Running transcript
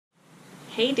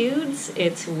Hey dudes,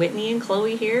 it's Whitney and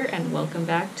Chloe here, and welcome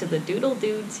back to the Doodle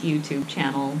Dudes YouTube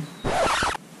channel.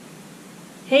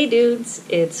 Hey dudes,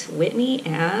 it's Whitney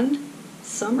and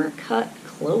Summer Cut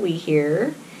Chloe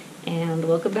here, and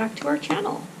welcome back to our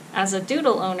channel. As a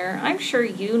doodle owner, I'm sure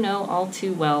you know all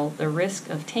too well the risk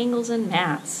of tangles and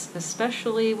mats,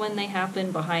 especially when they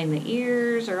happen behind the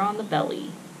ears or on the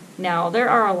belly. Now, there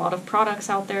are a lot of products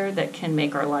out there that can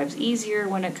make our lives easier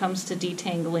when it comes to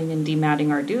detangling and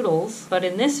dematting our doodles, but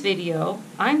in this video,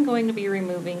 I'm going to be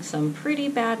removing some pretty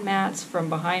bad mats from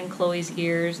behind Chloe's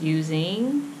ears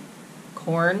using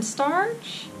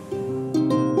cornstarch.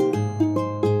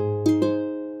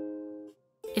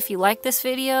 If you like this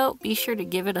video, be sure to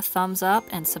give it a thumbs up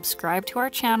and subscribe to our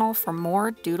channel for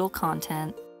more doodle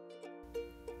content.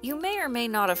 You may or may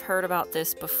not have heard about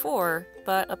this before,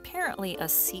 but apparently a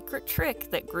secret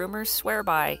trick that groomers swear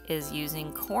by is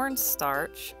using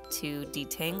cornstarch to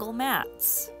detangle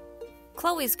mats.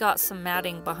 Chloe's got some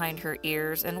matting behind her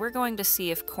ears, and we're going to see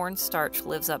if cornstarch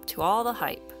lives up to all the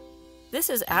hype.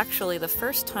 This is actually the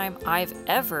first time I've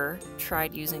ever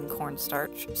tried using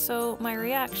cornstarch, so my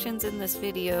reactions in this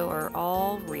video are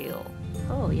all real.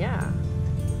 Oh yeah,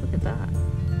 look at that.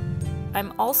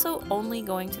 I'm also only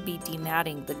going to be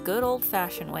dematting the good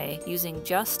old-fashioned way using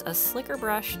just a slicker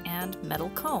brush and metal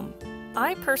comb.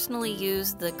 I personally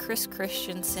use the Chris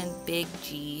Christensen Big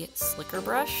G slicker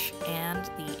brush and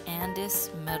the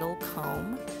Andis metal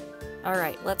comb.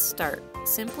 Alright, let's start.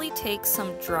 Simply take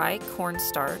some dry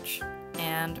cornstarch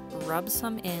and rub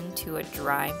some into a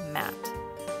dry mat.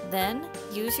 Then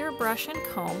use your brush and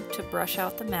comb to brush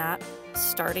out the mat,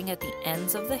 starting at the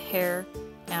ends of the hair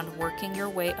and working your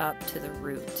way up to the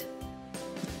root.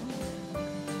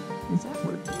 Is that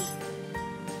working?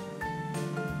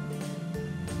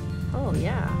 Oh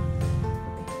yeah.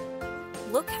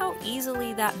 Look how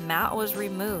easily that mat was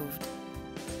removed.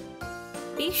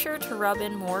 Be sure to rub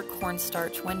in more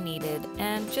cornstarch when needed,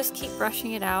 and just keep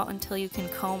brushing it out until you can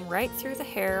comb right through the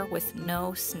hair with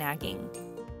no snagging.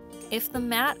 If the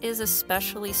mat is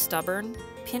especially stubborn,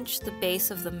 pinch the base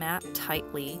of the mat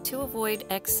tightly to avoid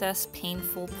excess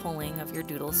painful pulling of your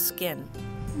doodle's skin.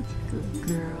 Good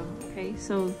girl. Okay,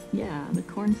 so yeah, the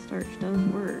cornstarch does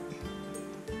work.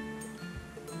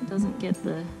 It doesn't get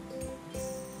the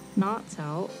knots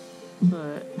out,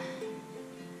 but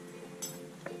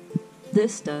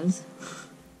this does.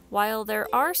 While there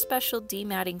are special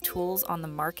dematting tools on the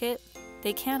market,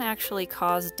 they can actually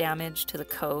cause damage to the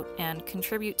coat and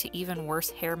contribute to even worse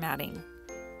hair matting.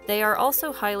 They are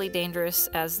also highly dangerous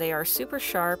as they are super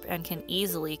sharp and can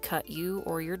easily cut you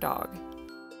or your dog.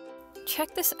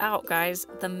 Check this out, guys.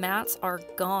 The mats are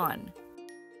gone.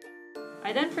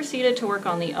 I then proceeded to work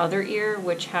on the other ear,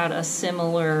 which had a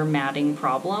similar matting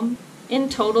problem. In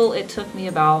total, it took me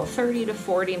about 30 to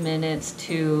 40 minutes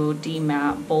to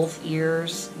demat both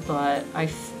ears, but I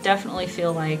definitely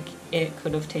feel like it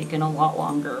could have taken a lot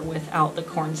longer without the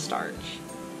cornstarch.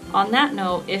 On that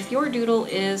note, if your doodle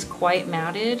is quite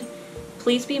matted,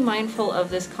 please be mindful of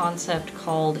this concept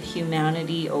called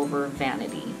humanity over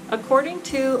vanity. According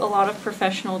to a lot of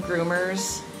professional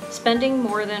groomers, spending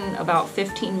more than about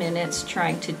 15 minutes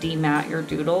trying to demat your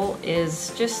doodle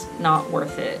is just not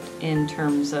worth it in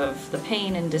terms of the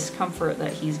pain and discomfort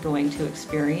that he's going to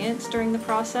experience during the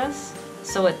process.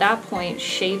 So at that point,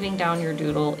 shaving down your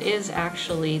doodle is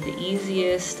actually the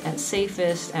easiest and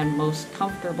safest and most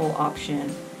comfortable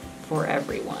option for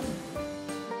everyone.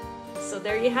 So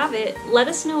there you have it. Let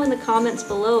us know in the comments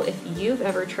below if you've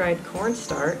ever tried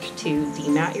cornstarch to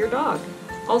demat your dog.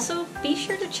 Also, be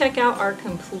sure to check out our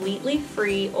completely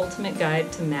free ultimate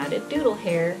guide to matted doodle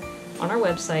hair on our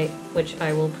website, which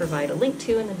I will provide a link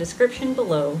to in the description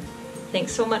below.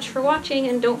 Thanks so much for watching,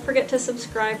 and don't forget to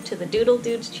subscribe to the Doodle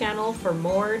Dudes channel for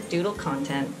more doodle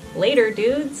content. Later,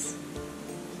 dudes!